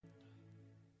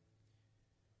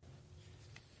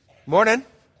Morning.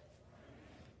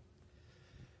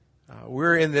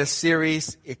 We're in this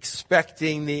series,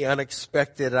 Expecting the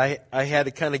Unexpected. I had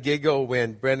to kind of giggle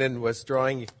when Brendan was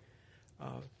drawing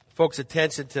folks'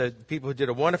 attention to people who did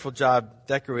a wonderful job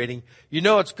decorating. You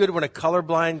know it's good when a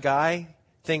colorblind guy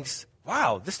thinks,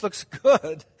 wow, this looks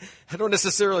good. I don't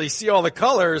necessarily see all the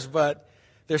colors, but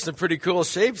there's some pretty cool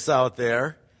shapes out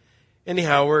there.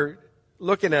 Anyhow, we're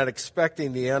looking at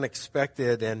Expecting the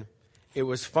Unexpected, and it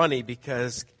was funny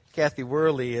because Kathy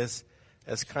Worley is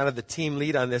as kind of the team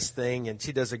lead on this thing, and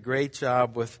she does a great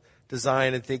job with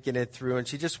design and thinking it through. And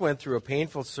she just went through a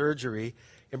painful surgery,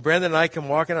 and Brendan and I come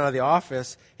walking out of the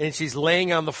office, and she's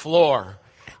laying on the floor.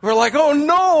 We're like, oh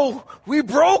no, we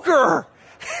broke her.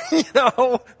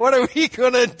 What are we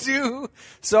going to do?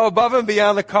 So above and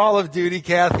beyond the call of duty,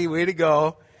 Kathy, way to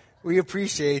go. We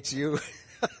appreciate you.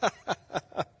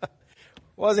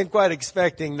 Wasn't quite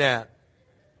expecting that.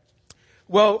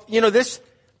 Well,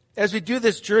 as we do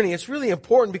this journey, it's really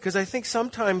important because I think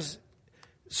sometimes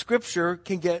Scripture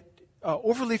can get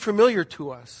overly familiar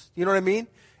to us. You know what I mean?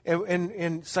 And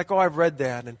it's like, oh, I've read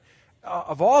that. And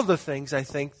of all the things I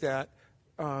think that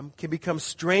can become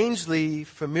strangely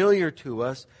familiar to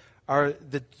us are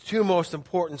the two most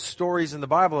important stories in the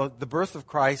Bible, the birth of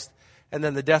Christ and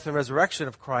then the death and resurrection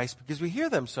of Christ, because we hear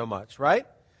them so much, right?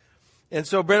 And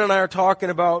so Brent and I are talking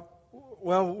about,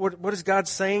 well, what is God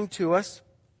saying to us?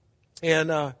 And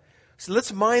so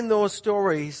let's mind those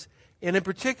stories, and in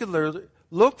particular,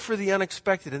 look for the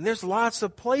unexpected. And there's lots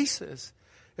of places.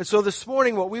 And so this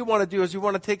morning, what we want to do is we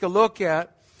want to take a look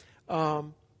at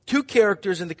two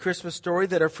characters in the Christmas story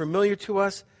that are familiar to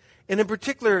us, and in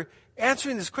particular,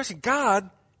 answering this question, God,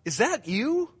 is that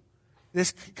you?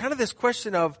 This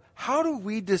question of how do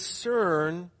we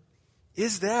discern,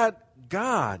 is that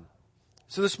God?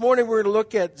 So this morning, we're going to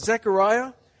look at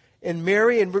Zechariah and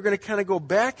Mary, and we're going to kind of go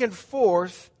back and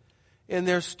forth in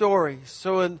their stories.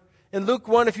 So in Luke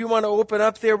 1, if you want to open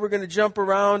up there, we're going to jump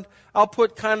around. I'll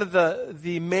put kind of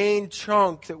the main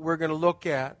chunk that we're going to look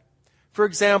at. For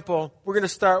example, we're going to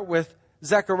start with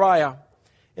Zechariah.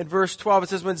 In verse 12, it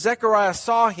says, when Zechariah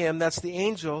saw him, that's the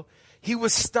angel, he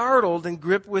was startled and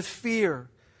gripped with fear.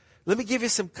 Let me give you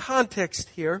some context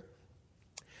here.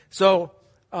 So,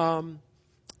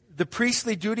 the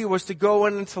priestly duty was to go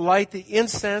in and to light the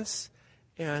incense,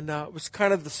 and it was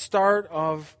kind of the start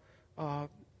of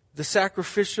the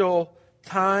sacrificial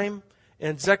time.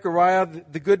 And Zechariah,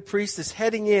 the good priest, is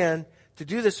heading in to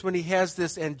do this when he has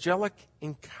this angelic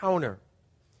encounter.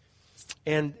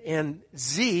 And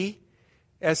Z,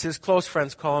 as his close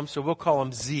friends call him, so we'll call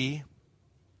him Z.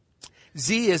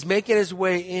 Z is making his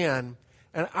way in,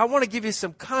 and I want to give you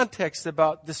some context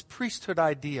about this priesthood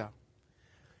idea.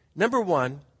 Number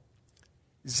one,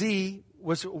 Z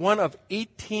was one of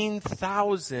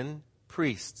 18,000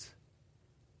 priests.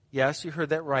 Yes, you heard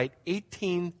that right,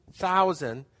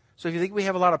 18,000. So if you think we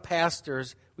have a lot of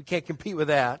pastors, we can't compete with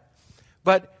that.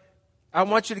 But I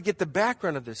want you to get the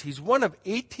background of this. He's one of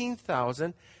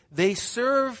 18,000. They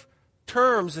serve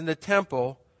terms in the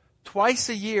temple twice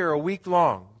a year, a week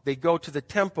long. They go to the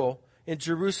temple in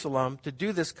Jerusalem to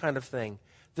do this kind of thing.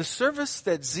 The service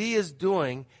that Z is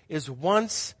doing is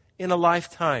once in a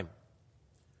lifetime.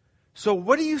 So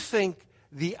what do you think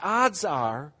the odds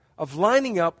are of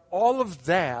lining up all of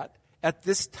that at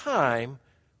this time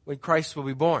when Christ will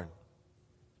be born?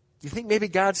 Do you think maybe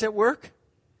God's at work?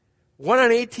 1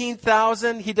 on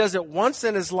 18,000, he does it once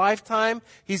in his lifetime.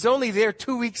 He's only there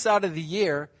 2 weeks out of the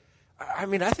year. I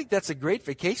think that's a great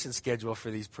vacation schedule for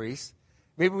these priests.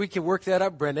 Maybe we can work that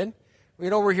up, Brendan.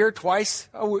 We're here twice,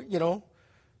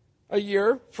 a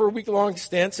year for a week-long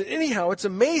stints. Anyhow, it's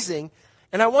amazing.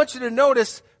 And I want you to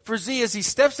notice for Z, as he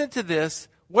steps into this,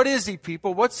 what is he,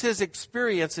 people? What's his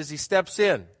experience as he steps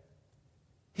in?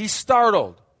 He's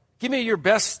startled. Give me your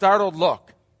best startled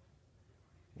look.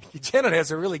 Janet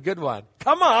has a really good one.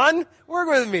 Come on, work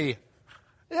with me.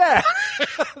 Yeah,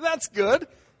 that's good.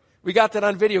 We got that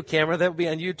on video camera. That will be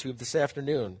on YouTube this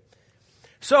afternoon.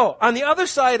 So, on the other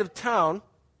side of town,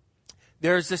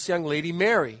 there's this young lady,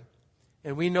 Mary.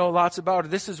 And we know lots about her.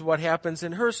 This is what happens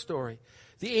in her story.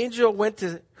 The angel went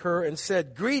to her and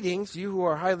said, greetings, you who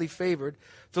are highly favored.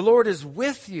 The Lord is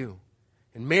with you.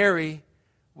 And Mary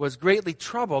was greatly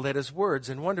troubled at his words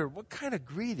and wondered, what kind of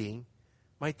greeting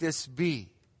might this be?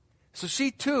 So she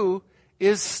too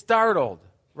is startled,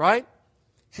 right?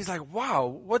 She's like, wow,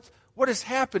 what is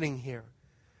happening here?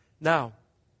 Now,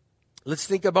 let's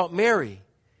think about Mary.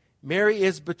 Mary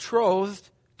is betrothed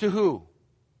to who?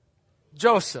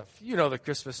 Joseph. You know the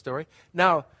Christmas story.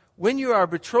 Now, when you are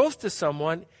betrothed to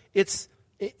someone, it's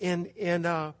in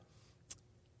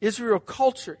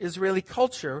Israeli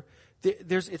culture,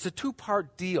 it's a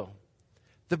two-part deal.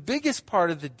 The biggest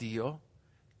part of the deal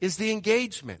is the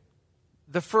engagement.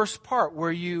 The first part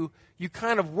where you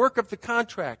kind of work up the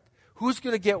contract. Who's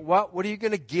going to get what? What are you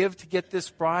going to give to get this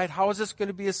bride? How is this going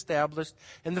to be established?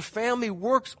 And the family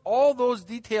works all those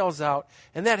details out.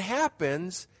 And that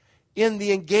happens in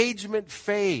the engagement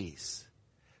phase.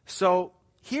 So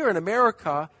here in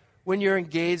America, when you're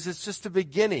engaged, it's just the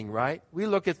beginning, right? We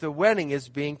look at the wedding as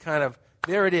being kind of,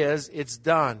 there it is, it's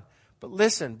done. But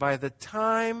listen, by the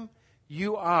time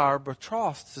you are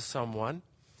betrothed to someone,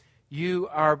 you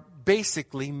are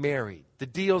basically married. The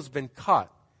deal's been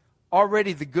cut.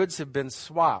 Already the goods have been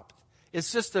swapped.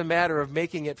 It's just a matter of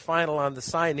making it final on the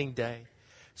signing day.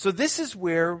 So this is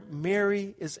where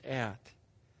Mary is at.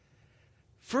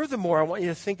 Furthermore, I want you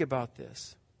to think about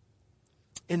this.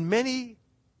 In many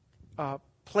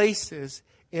places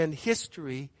in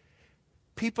history,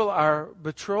 people are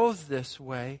betrothed this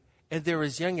way, and they're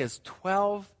as young as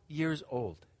 12 years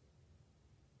old.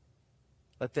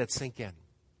 Let that sink in.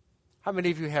 How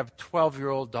many of you have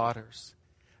 12-year-old daughters?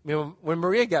 I mean, when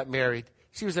Maria got married,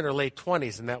 she was in her late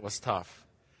 20s, and that was tough.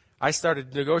 I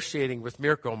started negotiating with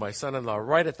Mirko, my son-in-law,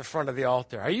 right at the front of the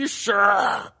altar. Are you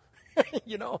sure?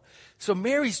 You know? So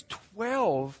Mary's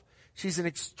 12. She's an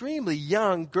extremely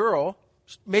young girl.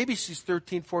 Maybe she's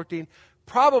 13, 14,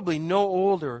 probably no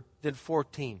older than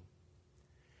 14.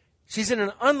 She's in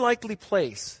an unlikely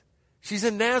place. She's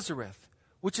in Nazareth,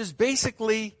 which is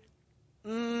basically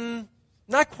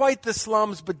not quite the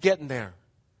slums, but getting there.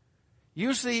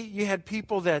 Usually you had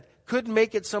people that couldn't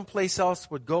make it someplace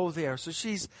else would go there. So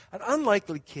she's an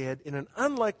unlikely kid in an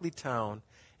unlikely town,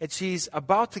 and she's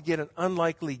about to get an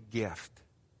unlikely gift.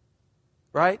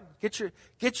 Right?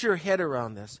 Get your head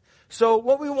around this. So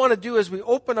what we want to do as we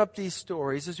open up these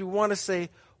stories is we want to say,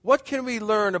 what can we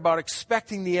learn about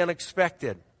expecting the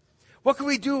unexpected? What can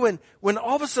we do when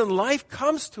all of a sudden life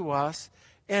comes to us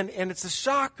and it's a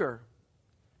shocker?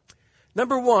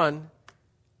 Number one,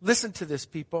 listen to this,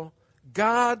 people.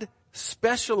 God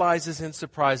specializes in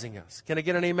surprising us. Can I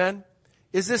get an amen?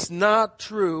 Is this not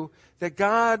true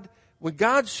that when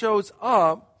God shows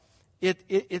up,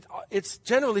 it's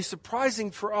generally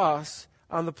surprising for us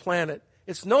on the planet.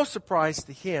 It's no surprise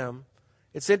to him.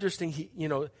 It's interesting,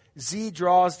 Z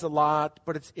draws the lot,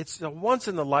 but it's a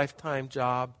once-in-a-lifetime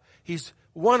job. He's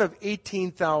one of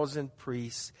 18,000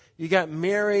 priests. You got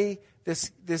Mary,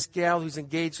 this gal who's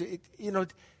engaged.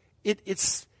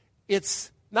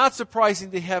 It's not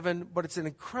surprising to heaven, but it's an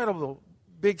incredible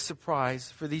big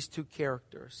surprise for these two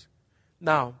characters.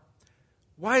 Now,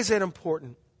 why is that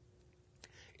important?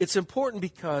 It's important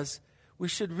because we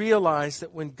should realize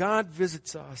that when God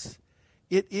visits us,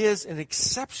 it is an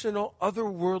exceptional,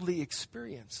 otherworldly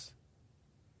experience.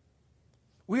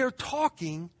 We are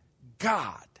talking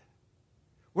God.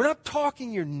 We're not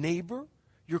talking your neighbor,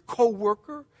 your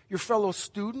coworker, your fellow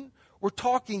student. We're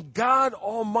talking God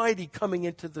Almighty coming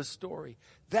into the story.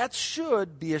 That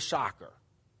should be a shocker,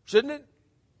 shouldn't it?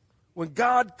 When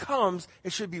God comes,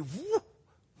 it should be,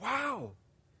 wow.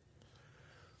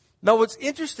 Now, what's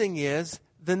interesting is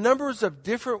the numbers of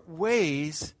different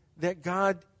ways that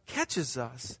God catches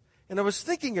us. And I was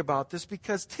thinking about this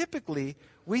because typically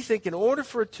we think in order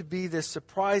for it to be this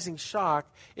surprising shock,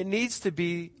 it needs to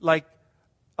be like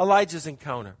Elijah's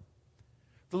encounter.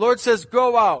 The Lord says,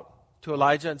 go out to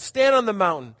Elijah and stand on the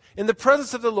mountain in the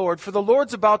presence of the Lord, for the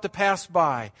Lord's about to pass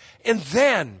by. And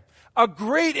then a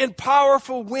great and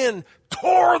powerful wind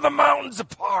tore the mountains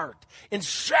apart and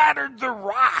shattered the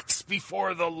rocks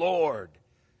before the Lord.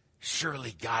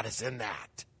 Surely God is in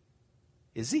that.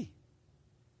 Is he?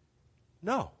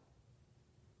 No.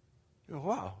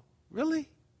 Wow, really?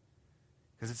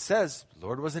 Because it says the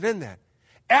Lord wasn't in that.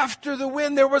 After the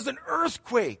wind, there was an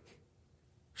earthquake.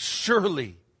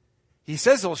 Surely. He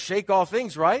says he'll shake all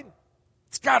things, right?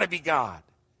 It's got to be God.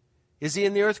 Is he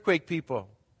in the earthquake, people?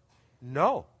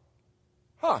 No.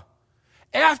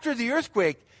 After the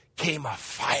earthquake came a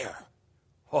fire.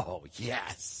 Oh,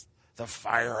 yes. The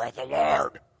fire of the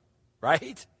Lord.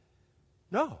 Right?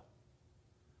 No.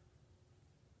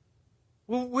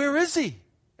 Well, where is he?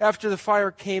 After the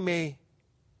fire came a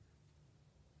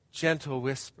gentle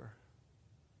whisper.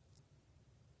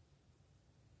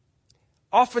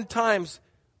 Oftentimes,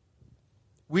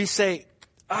 we say,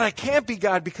 it can't be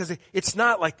God because it's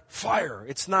not like fire.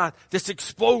 It's not this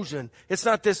explosion. It's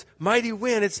not this mighty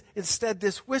wind. It's instead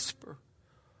this whisper.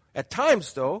 At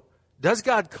times, though, does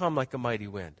God come like a mighty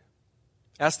wind?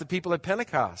 Ask the people at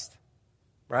Pentecost,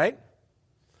 right?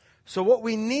 So what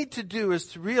we need to do is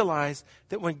to realize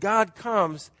that when God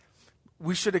comes,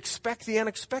 we should expect the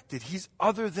unexpected. He's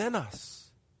other than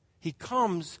us. He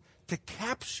comes to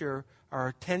capture our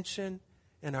attention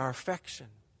and our affection.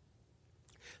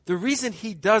 The reason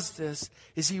he does this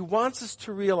is he wants us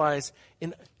to realize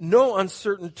in no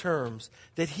uncertain terms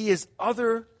that he is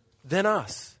other than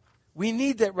us. We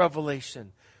need that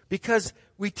revelation because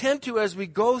we tend to, as we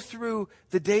go through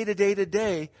the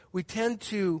day, we tend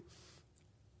to,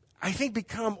 I think,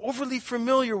 become overly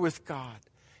familiar with God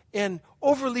and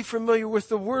overly familiar with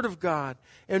the Word of God.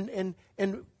 And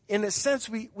in a sense,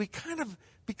 we kind of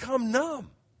become numb.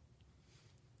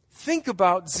 Think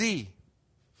about Z.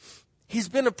 He's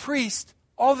been a priest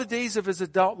all the days of his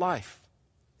adult life.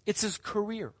 It's his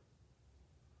career.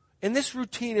 And this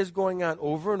routine is going on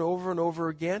over and over and over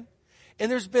again.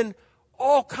 And there's been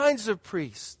all kinds of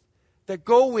priests that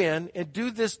go in and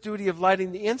do this duty of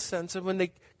lighting the incense. And when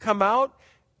they come out,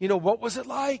 what was it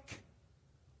like?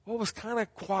 Well, it was kind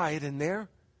of quiet in there.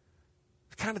 It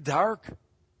was kind of dark.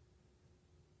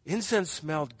 Incense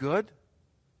smelled good.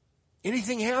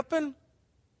 Anything happen?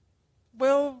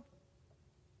 Well,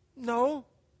 no.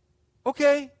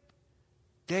 Okay.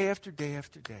 Day after day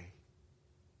after day.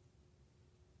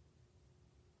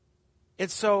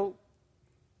 And so,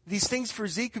 these things for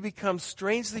Z could become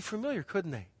strangely familiar,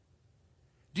 couldn't they?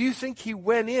 Do you think he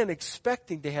went in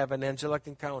expecting to have an angelic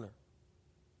encounter?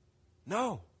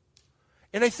 No.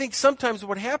 And I think sometimes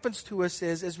what happens to us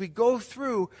is, as we go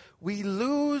through, we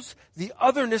lose the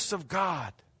otherness of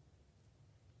God.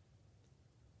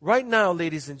 Right now,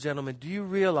 ladies and gentlemen, do you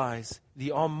realize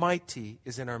the Almighty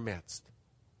is in our midst?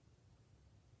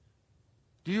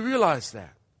 Do you realize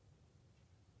that?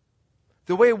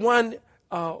 The way one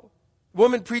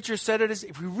woman preacher said it is,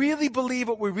 if we really believe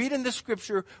what we read in the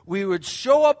Scripture, we would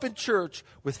show up in church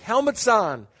with helmets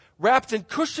on, wrapped in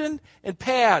cushion and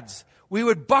pads. We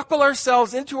would buckle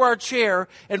ourselves into our chair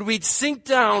and we'd sink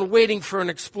down waiting for an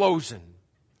explosion.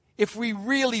 If we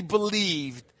really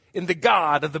believed in the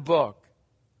God of the book.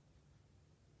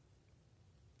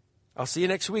 I'll see you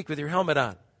next week with your helmet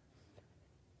on.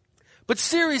 But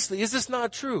seriously, is this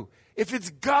not true? If it's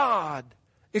God,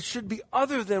 it should be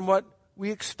other than what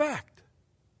we expect,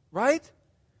 right?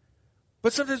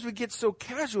 But sometimes we get so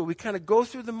casual, we kind of go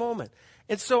through the moment.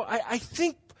 And so I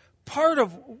think part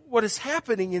of what is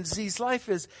happening in Z's life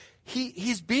is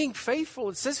he's being faithful.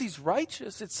 It says he's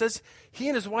righteous. It says he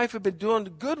and his wife have been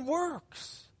doing good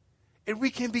works. And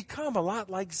we can become a lot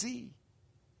like Z.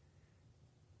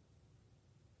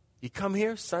 You come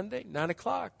here Sunday, 9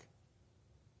 o'clock.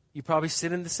 You probably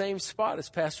sit in the same spot as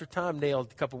Pastor Tom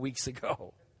nailed a couple weeks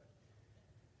ago.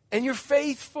 And you're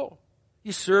faithful.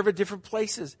 You serve at different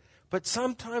places. But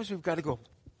sometimes we've got to go,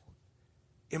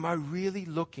 am I really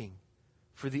looking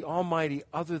for the Almighty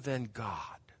other than God?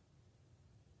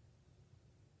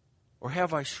 Or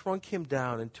have I shrunk him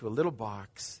down into a little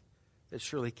box that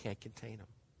surely can't contain him?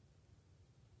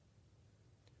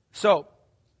 So,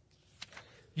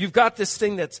 you've got this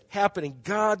thing that's happening.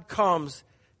 God comes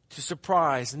to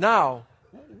surprise. Now,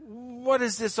 what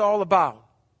is this all about?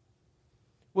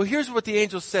 Well, here's what the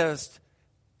angel says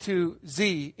to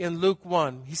Z in Luke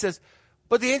 1. He says,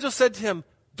 but the angel said to him,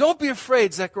 don't be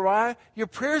afraid, Zechariah. Your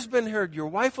prayer's been heard. Your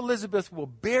wife Elizabeth will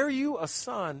bear you a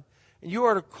son, and you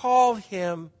are to call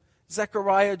him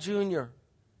Zechariah Jr.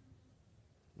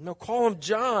 No, call him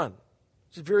John.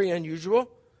 It's very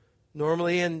unusual.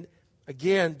 Normally in,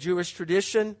 again, Jewish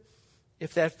tradition,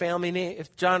 if that family name,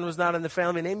 if John was not in the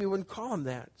family name, you wouldn't call him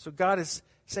that. So God is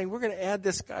saying, we're going to add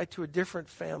this guy to a different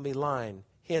family line.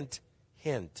 Hint,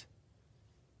 hint.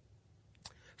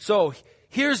 So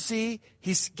here's Z.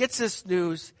 He gets this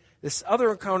news, this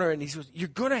other encounter, and he says, you're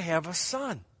going to have a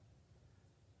son.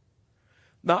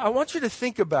 Now, I want you to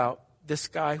think about this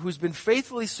guy who's been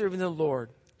faithfully serving the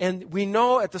Lord. And we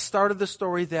know at the start of the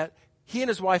story that he and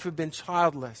his wife have been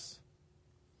childless.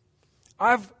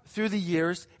 I've, through the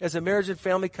years, as a marriage and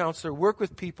family counselor, worked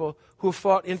with people who have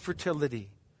fought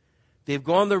infertility. They've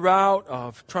gone the route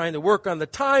of trying to work on the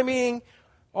timing,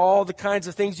 all the kinds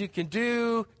of things you can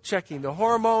do, checking the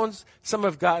hormones. Some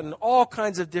have gotten all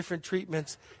kinds of different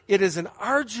treatments. It is an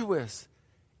arduous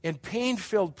and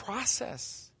pain-filled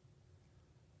process.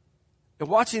 And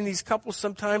watching these couples,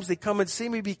 sometimes they come and see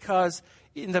me because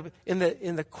in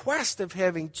the quest of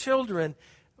having children,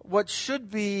 what should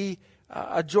be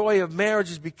a joy of marriage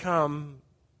has become,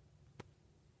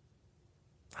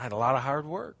 I had a lot of hard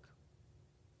work.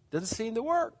 Doesn't seem to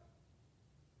work.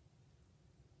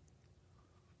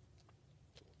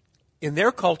 In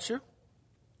their culture,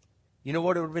 you know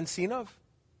what it would have been seen of?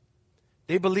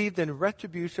 They believed in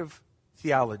retributive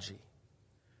theology,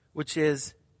 which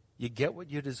is you get what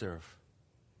you deserve.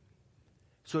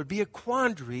 So it would be a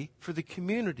quandary for the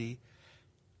community.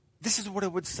 This is what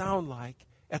it would sound like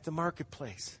at the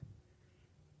marketplace.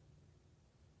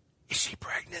 Is she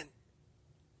pregnant?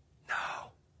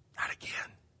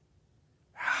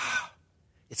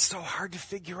 It's so hard to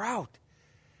figure out.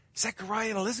 Zechariah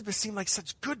and Elizabeth seem like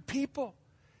such good people.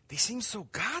 They seem so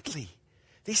godly.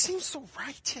 They seem so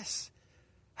righteous.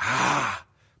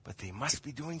 But they must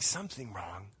be doing something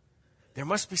wrong. There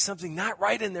must be something not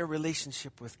right in their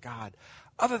relationship with God,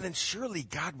 other than surely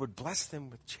God would bless them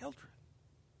with children.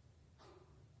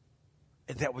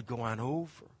 And that would go on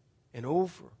over and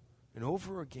over and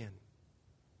over again.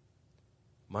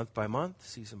 Month by month,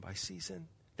 season by season.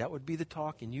 That would be the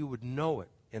talk, and you would know it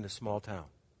in a small town.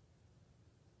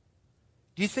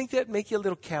 Do you think that'd make you a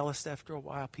little calloused after a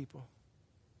while, people?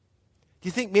 Do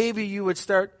you think maybe you would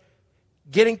start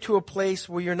getting to a place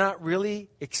where you're not really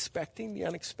expecting the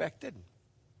unexpected?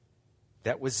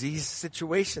 That was Z's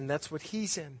situation. That's what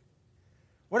he's in.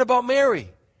 What about Mary?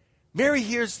 Mary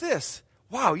hears this.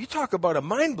 Wow, you talk about a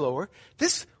mind blower.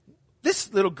 This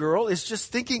little girl is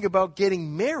just thinking about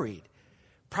getting married.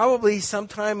 Probably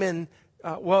sometime in,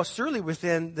 surely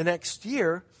within the next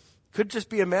year. Could just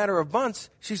be a matter of months.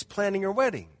 She's planning her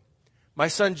wedding. My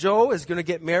son Joe is going to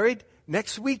get married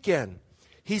next weekend.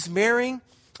 He's marrying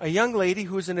a young lady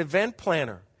who's an event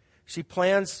planner. She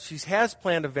has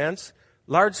planned events,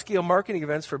 large-scale marketing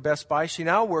events for Best Buy. She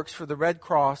now works for the Red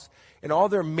Cross and all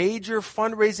their major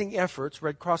fundraising efforts.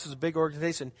 Red Cross is a big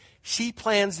organization. She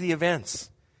plans the events.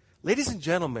 Ladies and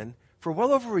gentlemen, for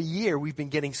well over a year, we've been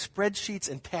getting spreadsheets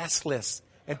and task lists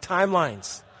and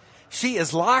timelines. She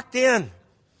is locked in.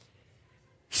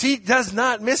 She does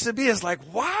not miss a beat. It's like,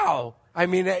 wow. I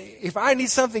mean, if I need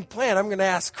something planned, I'm going to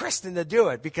ask Kristen to do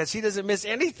it because she doesn't miss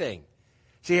anything.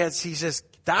 She just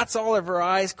dots all of her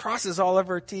I's, crosses all of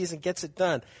her T's, and gets it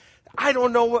done. I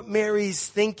don't know what Mary's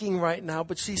thinking right now,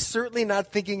 but she's certainly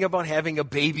not thinking about having a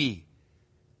baby.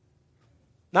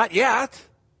 Not yet,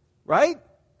 right?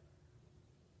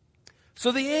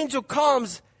 So the angel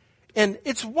comes, and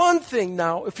it's one thing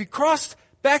now, if you cross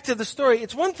back to the story,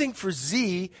 it's one thing for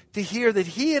Z to hear that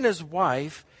he and his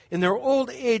wife in their old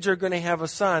age are going to have a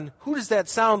son. Who does that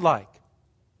sound like?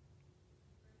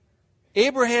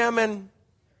 Abraham and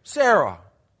Sarah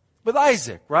with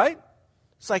Isaac, right?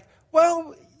 It's like,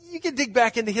 well, you can dig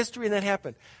back into history and that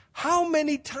happened. How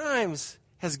many times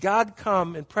has God come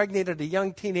and impregnated a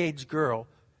young teenage girl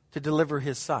to deliver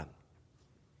his son?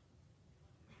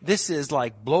 This is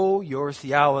like blow your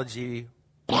theology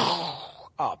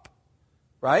up.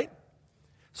 Right?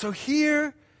 So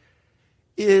here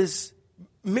is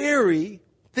Mary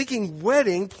thinking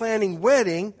wedding, planning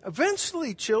wedding,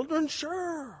 eventually children,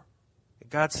 sure. And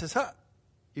God says,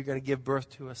 you're going to give birth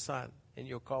to a son, and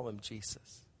you'll call him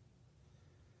Jesus.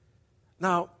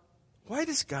 Now, why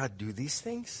does God do these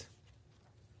things?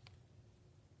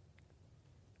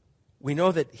 We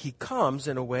know that he comes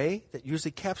in a way that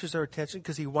usually captures our attention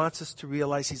because he wants us to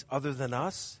realize he's other than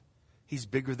us. He's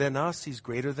bigger than us. He's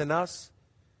greater than us.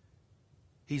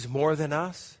 He's more than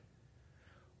us.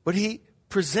 But he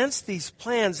presents these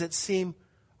plans that seem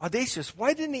audacious.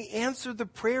 Why didn't he answer the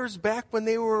prayers back when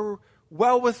they were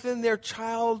well within their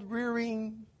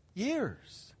child-rearing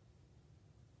years?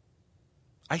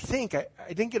 I think, I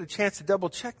didn't get a chance to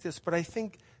double-check this, but I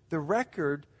think the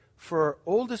record for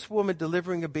oldest woman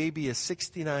delivering a baby is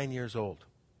 69 years old.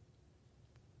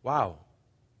 Wow.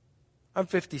 I'm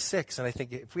 56, and I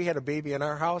think if we had a baby in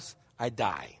our house, I'd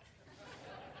die.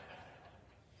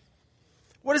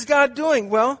 What is God doing?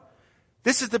 Well,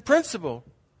 this is the principle.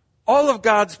 All of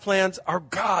God's plans are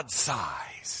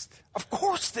God-sized. Of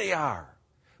course they are.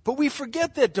 But we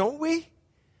forget that, don't we?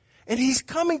 And he's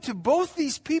coming to both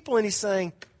these people and he's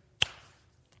saying,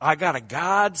 I got a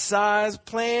God-sized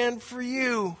plan for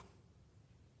you.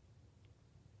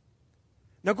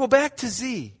 Now go back to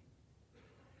Z.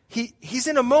 He's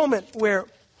in a moment where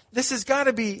this has got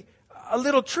to be a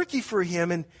little tricky for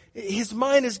him, and his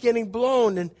mind is getting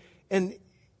blown, and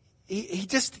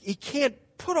he can't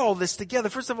put all this together.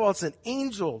 First of all, it's an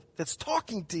angel that's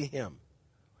talking to him.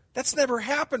 That's never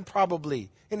happened probably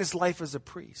in his life as a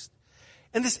priest.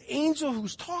 And this angel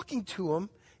who's talking to him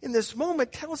in this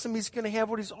moment tells him he's going to have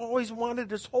what he's always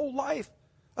wanted his whole life,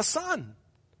 a son.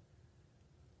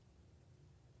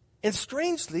 And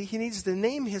strangely, he needs to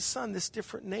name his son this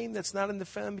different name that's not in the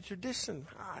family tradition.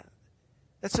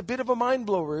 That's a bit of a mind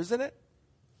blower, isn't it?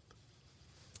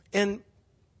 And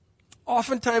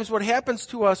oftentimes what happens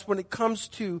to us when it comes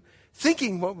to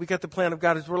thinking what we got the plan of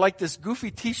God is we're like this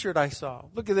goofy t-shirt I saw.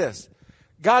 Look at this.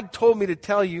 God told me to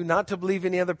tell you not to believe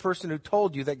any other person who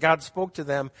told you that God spoke to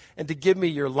them and to give me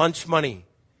your lunch money.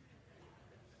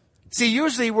 See,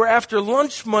 usually we're after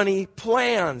lunch money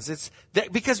plans. It's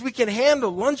that because we can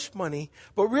handle lunch money,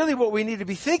 but really what we need to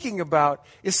be thinking about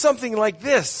is something like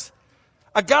this.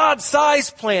 A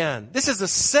God-sized plan. This is a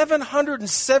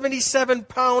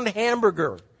 777-pound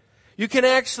hamburger. You can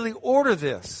actually order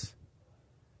this.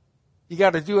 You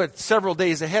got to do it several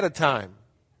days ahead of time.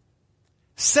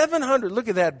 700, look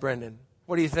at that, Brendan.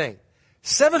 What do you think?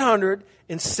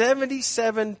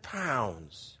 777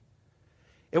 pounds.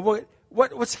 And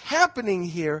what's happening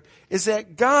here is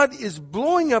that God is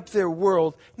blowing up their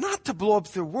world, not to blow up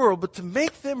their world, but to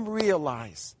make them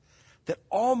realize that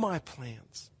all my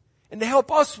plans, and to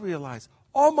help us realize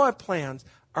all my plans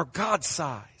are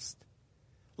God-sized.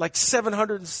 Like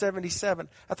 777.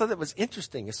 I thought that was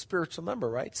interesting, a spiritual number,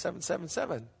 right?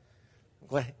 777.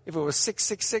 If it was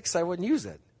 666, I wouldn't use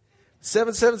it.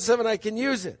 777, I can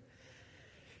use it.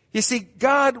 You see,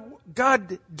 God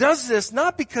does this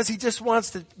not because He just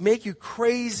wants to make you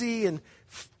crazy and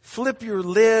flip your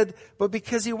lid, but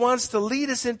because He wants to lead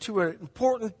us into an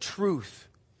important truth.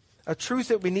 A truth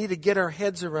that we need to get our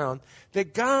heads around.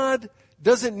 That God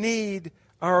doesn't need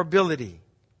our ability.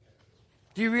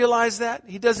 Do you realize that?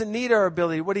 He doesn't need our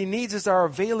ability. What He needs is our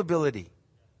availability.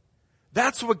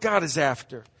 That's what God is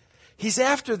after. He's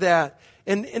after that.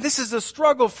 And this is a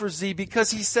struggle for Z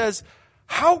because he says,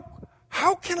 how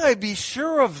can I be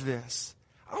sure of this?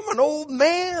 I'm an old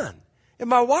man. And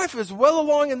my wife is well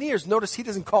along in the years. Notice he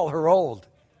doesn't call her old.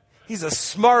 He's a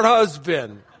smart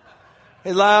husband.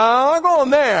 He's like, I'm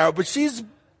going there, but she's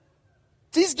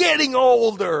getting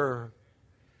older.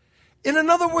 In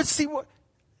other words, see,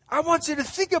 I want you to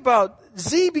think about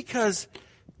Z because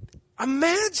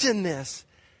imagine this.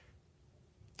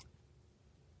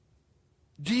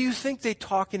 Do you think they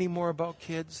talk anymore about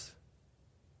kids?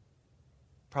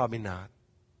 Probably not.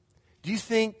 Do you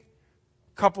think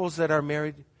couples that are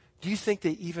married, do you think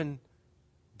they even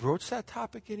broach that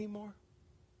topic anymore?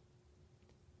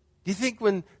 Do you think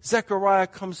when Zechariah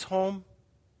comes home,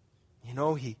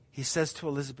 he says to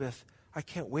Elizabeth, I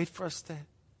can't wait for us to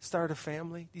start a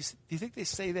family? Do you think they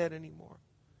say that anymore?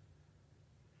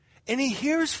 And he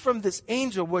hears from this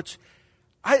angel, which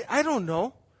I don't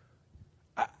know.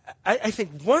 I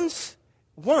think once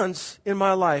in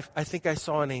my life, I think I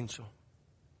saw an angel.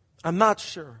 I'm not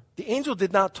sure. The angel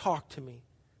did not talk to me,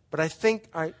 but I think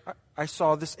I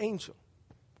saw this angel.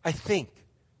 I think.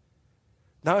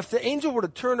 Now, if the angel were to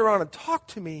turn around and talk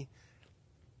to me,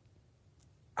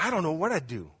 I don't know what I'd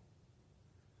do.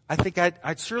 I think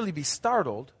I'd surely be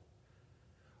startled.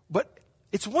 But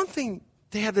it's one thing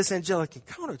to have this angelic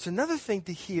encounter. It's another thing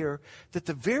to hear that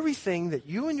the very thing that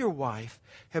you and your wife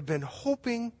have been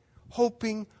hoping,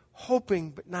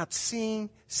 but not seeing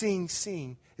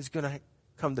is going to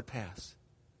come to pass.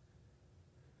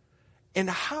 And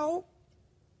how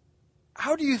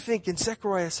do you think in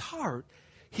Zechariah's heart,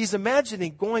 he's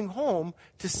imagining going home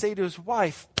to say to his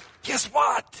wife, guess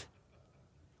what?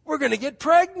 We're going to get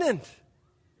pregnant.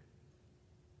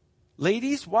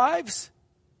 Ladies, wives,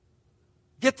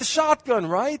 get the shotgun,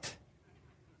 right?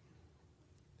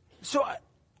 So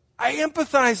I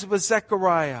empathize with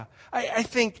Zechariah. I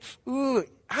think,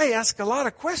 I ask a lot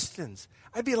of questions.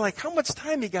 I'd be like, how much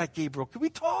time you got, Gabriel? Can we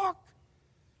talk?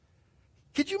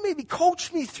 Could you maybe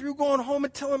coach me through going home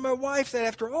and telling my wife that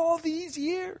after all these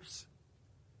years?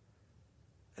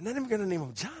 And then I'm going to name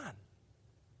him John.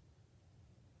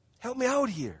 Help me out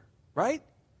here, right?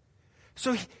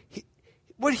 So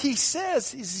what he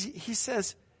says is, he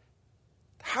says,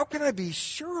 how can I be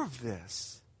sure of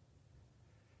this?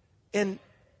 And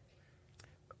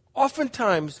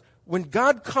oftentimes, when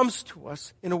God comes to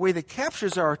us in a way that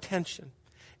captures our attention,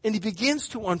 and He begins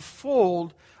to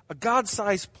unfold a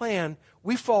God-sized plan,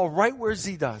 we fall right where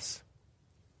Z does.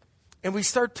 And we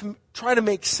start to try to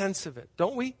make sense of it,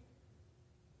 don't we?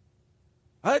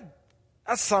 That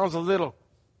sounds a little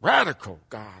radical,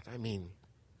 God. I mean,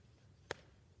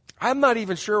 I'm not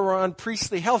even sure we're on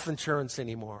priestly health insurance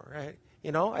anymore, right?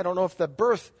 I don't know if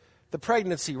the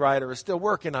pregnancy rider is still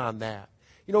working on that.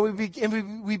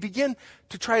 We begin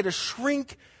to try to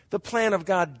shrink the plan of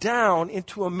God down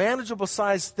into a manageable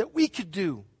size that we could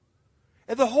do.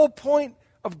 And the whole point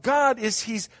of God is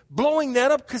He's blowing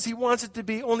that up because He wants it to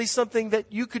be only something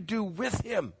that you could do with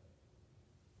Him.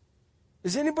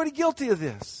 Is anybody guilty of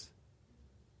this?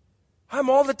 I'm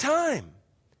all the time.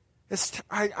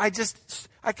 I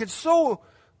could so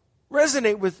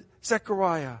resonate with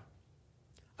Zechariah.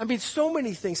 I mean, so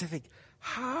many things. I think,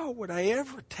 how would I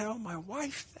ever tell my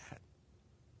wife that?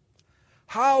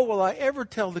 How will I ever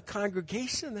tell the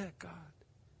congregation that, God?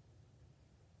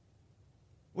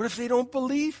 What if they don't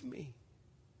believe me?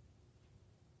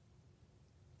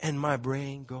 And my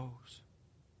brain goes.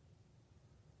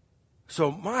 So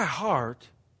my heart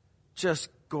just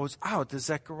goes out to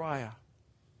Zechariah.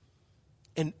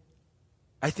 And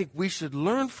I think we should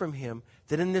learn from him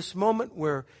that in this moment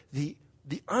where the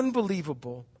the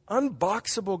unbelievable,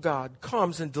 unboxable God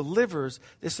comes and delivers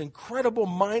this incredible,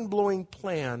 mind-blowing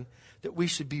plan that we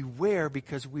should beware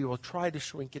because we will try to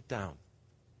shrink it down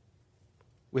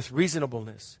with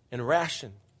reasonableness and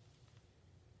ration.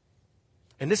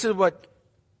 And this is what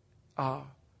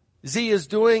Z is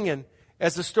doing, and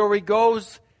as the story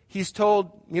goes, he's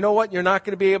told, you know what, you're not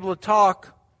going to be able to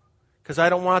talk because I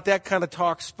don't want that kind of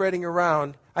talk spreading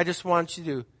around. I just want you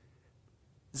to,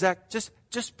 Zach,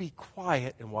 just be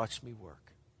quiet and watch me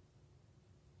work.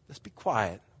 Just be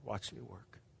quiet, watch me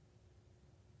work.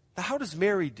 Now, how does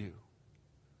Mary do?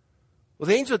 Well,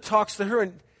 the angel talks to her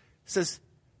and says,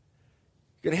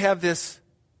 you're going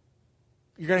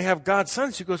to have God's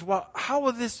son. She goes, well, how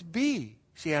will this be?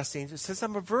 She asks the angel. She says,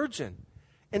 I'm a virgin.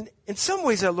 And in some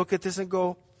ways I look at this and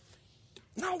go,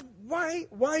 no, why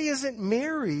isn't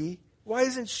Mary, why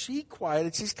isn't she quiet?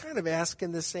 And she's kind of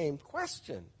asking the same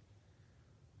question.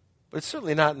 But it's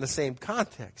certainly not in the same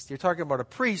context. You're talking about a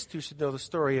priest who should know the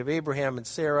story of Abraham and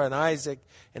Sarah and Isaac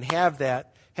and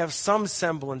have some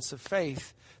semblance of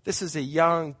faith. This is a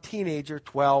young teenager,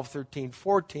 12, 13,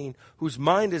 14, whose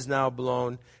mind is now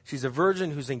blown. She's a virgin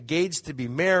who's engaged to be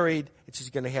married, and she's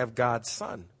going to have God's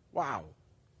son. Wow.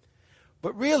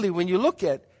 But really, when you look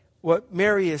at what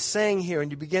Mary is saying here,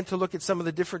 and you begin to look at some of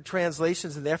the different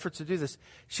translations and the efforts to do this,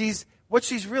 what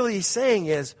she's really saying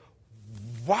is,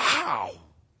 wow.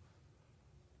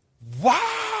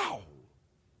 Wow.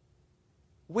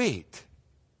 Wait.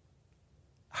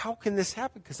 How can this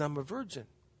happen? Because I'm a virgin.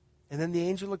 And then the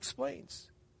angel explains,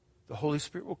 the Holy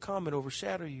Spirit will come and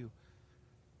overshadow you,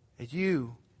 and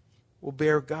you will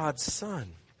bear God's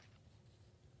son.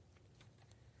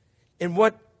 And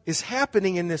what is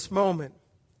happening in this moment,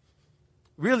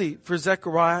 really for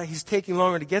Zechariah, he's taking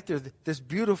longer to get there. This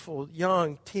beautiful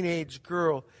young teenage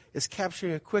girl is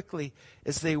capturing it quickly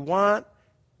as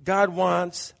God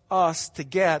wants us to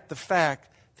get the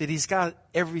fact that he's got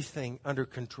everything under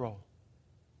control.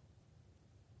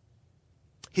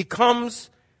 He comes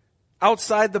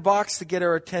outside the box to get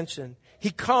our attention.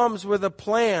 He comes with a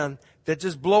plan that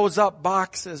just blows up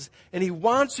boxes. And he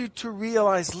wants you to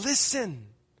realize, listen,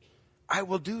 I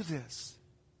will do this.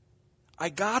 I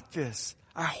got this.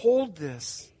 I hold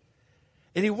this.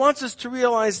 And he wants us to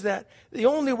realize that the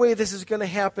only way this is going to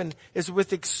happen is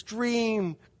with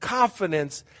extreme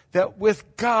confidence that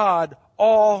with God,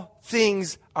 all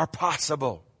things are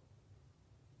possible.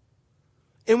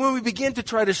 And when we begin to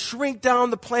try to shrink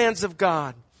down the plans of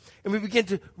God, and we begin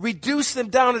to reduce them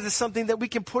down into something that we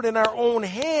can put in our own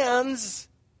hands,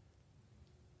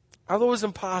 are those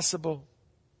impossible?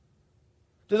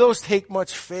 Do those take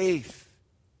much faith,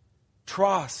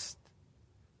 trust,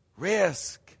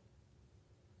 risk?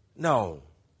 No.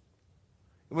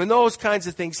 When those kinds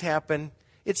of things happen,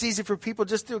 it's easy for people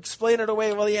just to explain it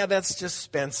away. Well, yeah, that's just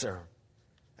Spencer.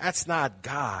 That's not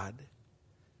God.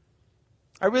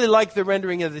 I really like the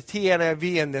rendering of the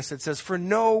TNIV in this. It says, for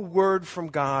no word from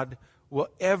God will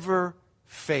ever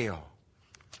fail.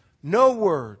 No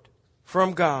word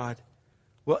from God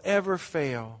will ever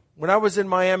fail. When I was in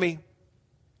Miami,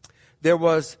 there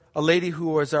was a lady who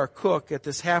was our cook at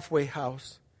this halfway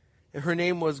house, and her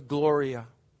name was Gloria,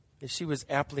 and she was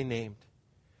aptly named.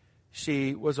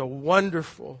 She was a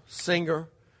wonderful singer,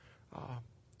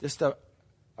 just a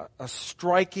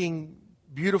striking,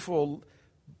 beautiful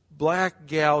black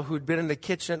gal who'd been in the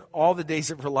kitchen all the days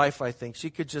of her life, I think.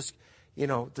 She could just,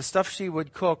 the stuff she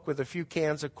would cook with a few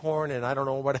cans of corn and I don't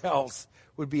know what else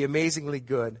would be amazingly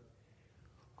good.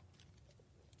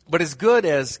 But as good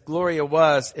as Gloria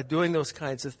was at doing those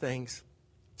kinds of things,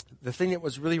 the thing that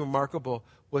was really remarkable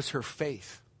was her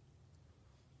faith.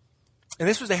 And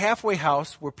this was a halfway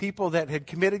house where people that had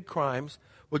committed crimes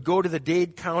would go to the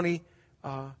Dade County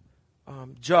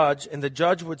judge, and the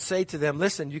judge would say to them,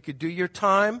 listen, you could do your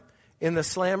time in the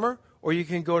slammer, or you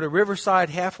can go to Riverside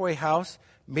Halfway House,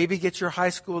 maybe get your high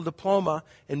school diploma,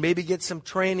 and maybe get some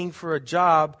training for a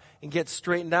job and get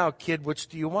straightened out. Kid, which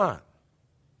do you want?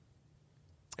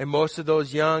 And most of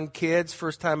those young kids,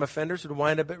 first-time offenders, would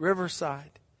wind up at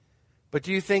Riverside. But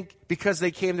do you think because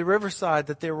they came to Riverside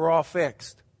that they were all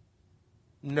fixed?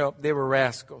 No, they were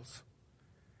rascals.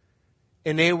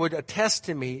 And they would attest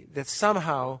to me that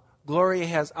somehow Gloria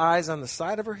has eyes on the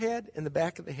side of her head and the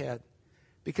back of the head.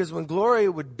 Because when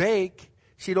Gloria would bake,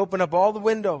 she'd open up all the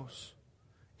windows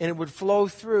and it would flow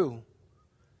through.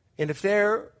 And if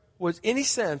there was any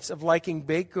sense of liking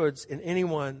baked goods in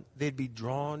anyone, they'd be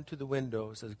drawn to the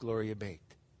windows as Gloria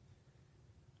baked.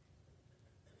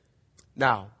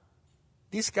 Now,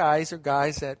 these guys are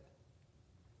guys that,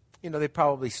 they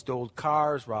probably stole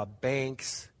cars, robbed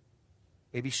banks,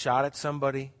 maybe shot at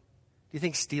somebody. Do you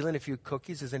think stealing a few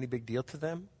cookies is any big deal to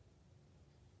them?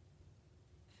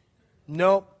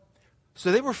 Nope.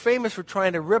 So they were famous for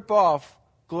trying to rip off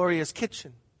Gloria's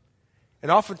kitchen.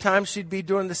 And oftentimes she'd be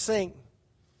doing the sink.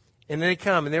 And then they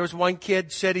come. And there was one kid,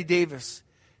 Shetty Davis.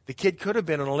 The kid could have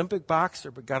been an Olympic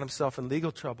boxer, but got himself in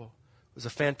legal trouble. Was a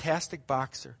fantastic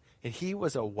boxer. And he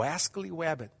was a wascally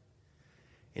wabbit.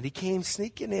 And he came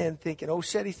sneaking in thinking, oh,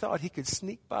 Shetty thought he could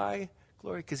sneak by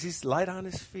Gloria because he's light on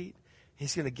his feet.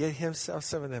 He's going to get himself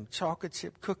some of them chocolate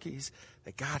chip cookies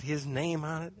that got his name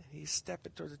on it. He's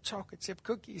stepping towards the chocolate chip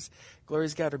cookies.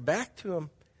 Gloria's got her back to him.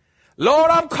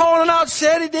 Lord, I'm calling out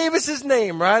Shetty Davis's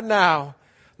name right now.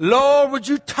 Lord, would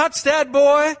you touch that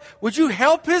boy? Would you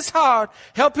help his heart?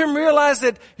 Help him realize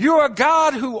that you're a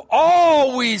God who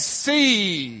always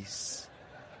sees.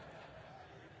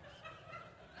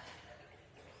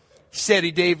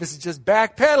 Shetty Davis is just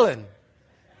backpedaling.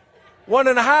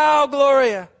 Wondering how,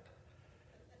 Gloria.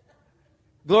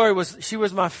 Gloria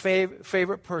was my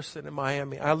favorite person in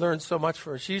Miami. I learned so much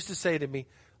from her. She used to say to me,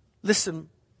 listen,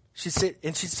 she'd say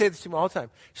this to me all the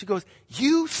time. She goes,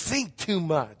 you think too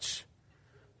much.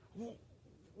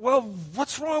 Well,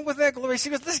 what's wrong with that, Gloria? She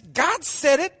goes, listen, God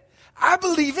said it. I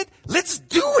believe it. Let's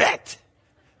do it.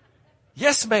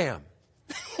 Yes, ma'am.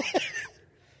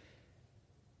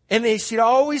 And then she'd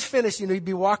always finish, you'd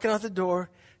be walking out the door.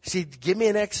 She'd give me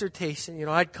an exhortation.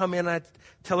 I'd come in, I'd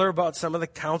tell her about some of the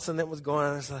counseling that was going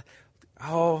on. I was like,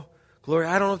 oh, Gloria,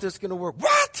 I don't know if this is going to work.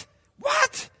 What?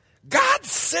 What? God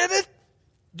said it?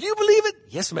 Do you believe it?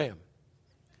 Yes, ma'am.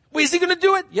 Well, is he going to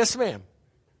do it? Yes, ma'am.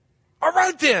 All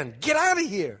right, then. Get out of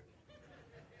here.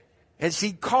 And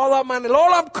she'd call out my name.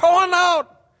 Lord, I'm calling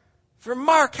out for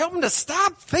Mark. Help him to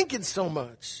stop thinking so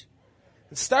much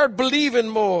and start believing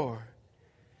more.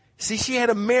 See, she had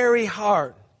a merry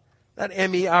heart. Not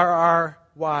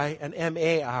M-E-R-R-Y, and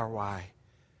M-A-R-Y.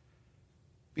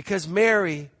 Because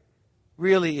Mary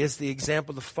really is the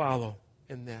example to follow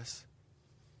in this.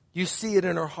 You see it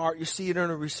in her heart. You see it in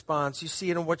her response. You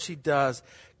see it in what she does.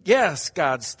 Yes,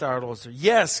 God startles her.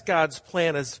 Yes, God's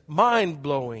plan is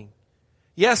mind-blowing.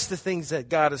 Yes, the things that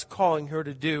God is calling her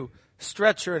to do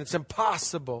stretch her, and it's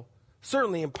impossible,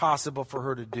 certainly impossible for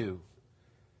her to do.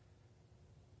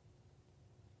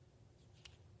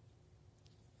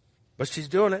 But she's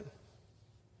doing it.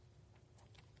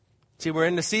 See, we're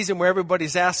in the season where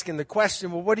everybody's asking the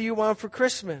question, well, what do you want for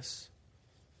Christmas?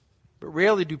 But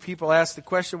rarely do people ask the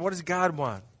question, what does God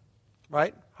want?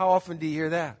 Right? How often do you hear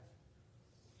that?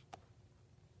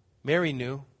 Mary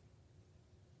knew.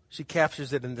 She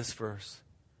captures it in this verse.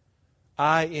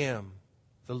 I am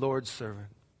the Lord's servant.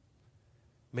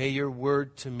 May your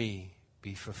word to me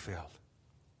be fulfilled.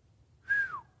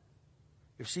 Whew.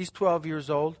 If she's 12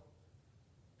 years old,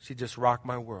 she just rocked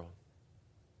my world.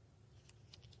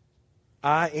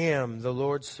 I am the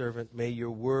Lord's servant. May your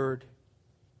word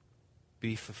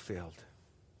be fulfilled.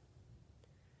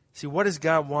 See, what does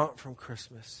God want from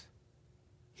Christmas?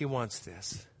 He wants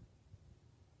this.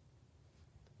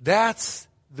 That's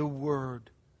the word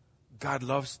God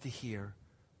loves to hear.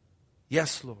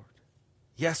 Yes, Lord.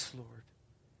 Yes, Lord.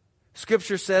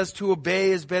 Scripture says to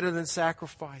obey is better than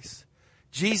sacrifice.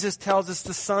 Jesus tells us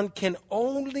the Son can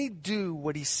only do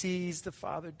what he sees the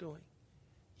Father doing.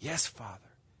 Yes, Father.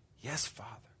 Yes, Father.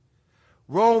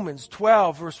 Romans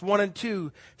 12, verse 1 and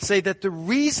 2 say that the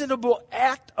reasonable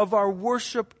act of our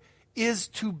worship is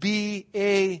to be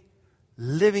a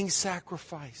living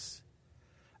sacrifice.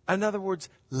 In other words,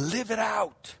 live it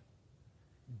out.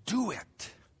 Do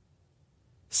it.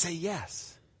 Say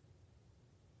yes.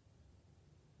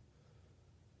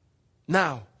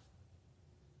 Now,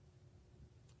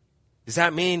 does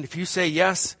that mean if you say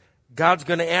yes, God's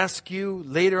going to ask you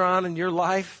later on in your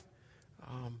life?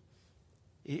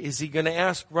 Is he going to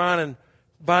ask Ron and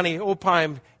Bonnie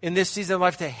Opheim in this season of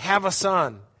life to have a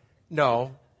son?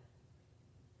 No.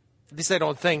 At least I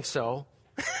don't think so.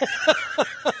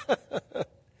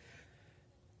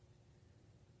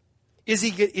 Is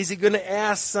he going to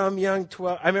ask some young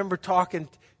 12? I remember talking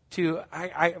to,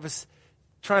 I was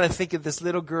trying to think of this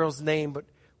little girl's name, but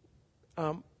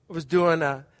I was doing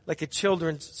a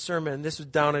children's sermon. This was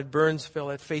down in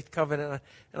Burnsville at Faith Covenant.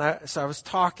 So I was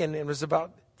talking, and it was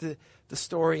about the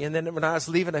story. And then when I was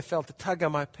leaving, I felt a tug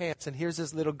on my pants. And here's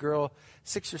this little girl,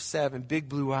 6 or 7, big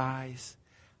blue eyes.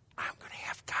 I'm going to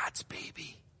have God's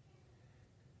baby.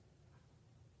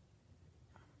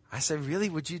 I said, really?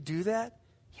 Would you do that?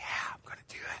 Yeah, I'm going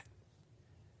to do it.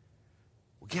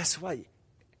 Well, guess what?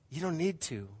 You don't need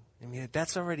to. I mean,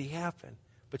 that's already happened.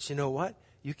 But you know what?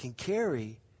 You can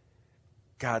carry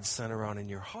God's Son around in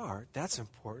your heart. That's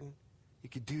important. You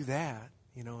could do that,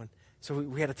 and so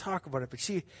we had to talk about it. But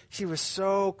she was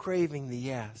so craving the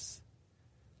yes.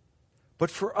 But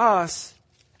for us,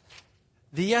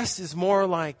 the yes is more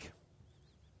like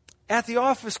At the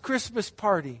office Christmas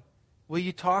party, will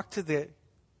you talk to the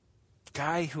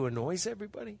guy who annoys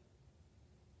everybody?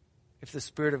 If the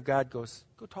Spirit of God goes,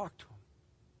 go talk to him.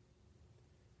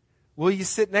 Will you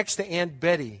sit next to Aunt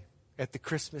Betty at the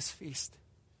Christmas feast?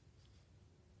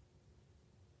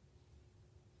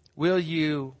 Will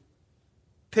you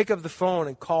pick up the phone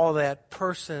and call that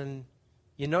person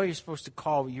you know you're supposed to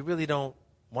call, but you really don't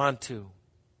want to?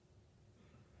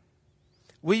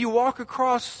 Will you walk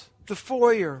across the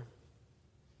foyer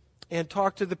and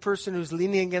talk to the person who's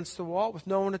leaning against the wall with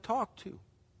no one to talk to?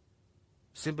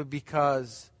 Simply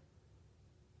because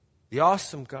the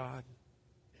awesome God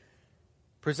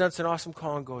presents an awesome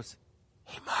call and goes,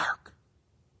 hey, Mark,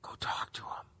 go talk to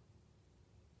him.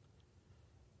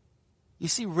 You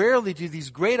see, rarely do these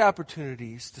great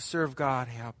opportunities to serve God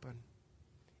happen.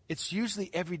 It's usually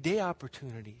everyday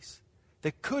opportunities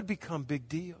that could become big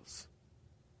deals.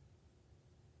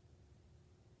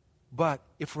 But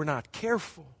if we're not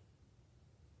careful,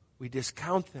 we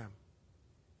discount them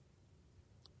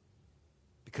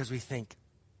because we think,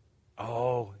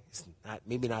 oh, it's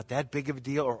maybe not that big of a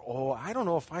deal, or, oh, I don't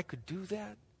know if I could do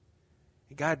that.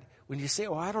 And God, when you say,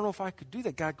 oh, I don't know if I could do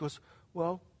that, God goes,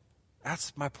 well,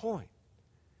 that's my point.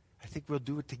 I think we'll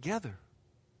do it together.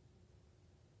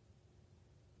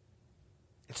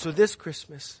 And so this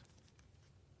Christmas,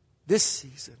 this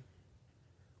season,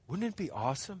 wouldn't it be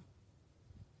awesome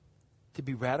to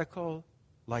be radical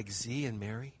like Z and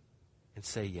Mary and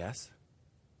say yes?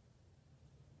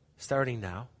 Starting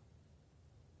now.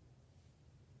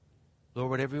 Lord,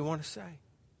 whatever you want to say,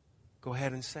 go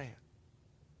ahead and say it.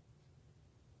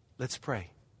 Let's pray.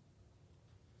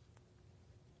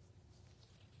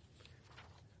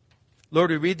 Lord,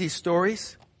 we read these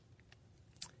stories.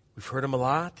 We've heard them a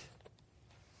lot.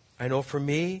 I know for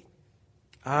me,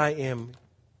 I am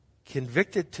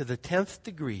convicted to the 10th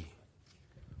degree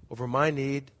over my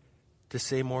need to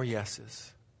say more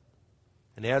yeses.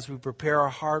 And as we prepare our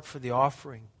heart for the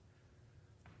offering,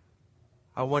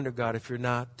 I wonder, God, if you're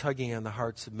not tugging on the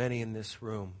hearts of many in this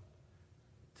room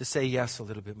to say yes a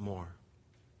little bit more.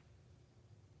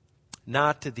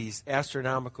 Not to these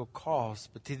astronomical calls,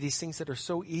 but to these things that are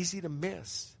so easy to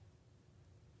miss.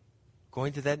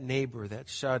 Going to that neighbor, that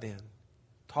shut-in,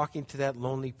 talking to that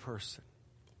lonely person,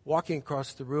 walking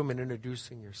across the room and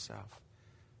introducing yourself,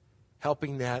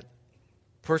 helping that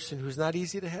person who's not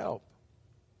easy to help,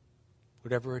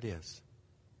 whatever it is.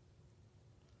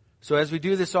 So as we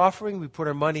do this offering, we put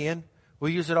our money in.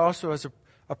 We'll use it also as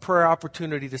a prayer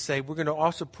opportunity to say we're going to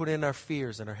also put in our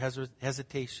fears and our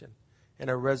hesitation and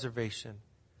our reservation.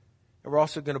 And we're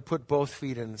also going to put both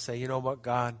feet in and say, you know what,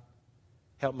 God,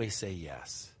 help me say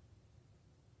yes.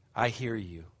 I hear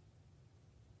you,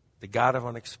 the God of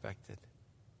unexpected.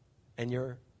 And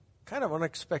you're kind of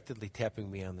unexpectedly tapping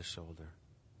me on the shoulder.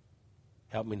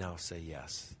 Help me now say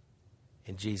yes.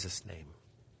 In Jesus' name,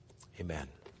 amen.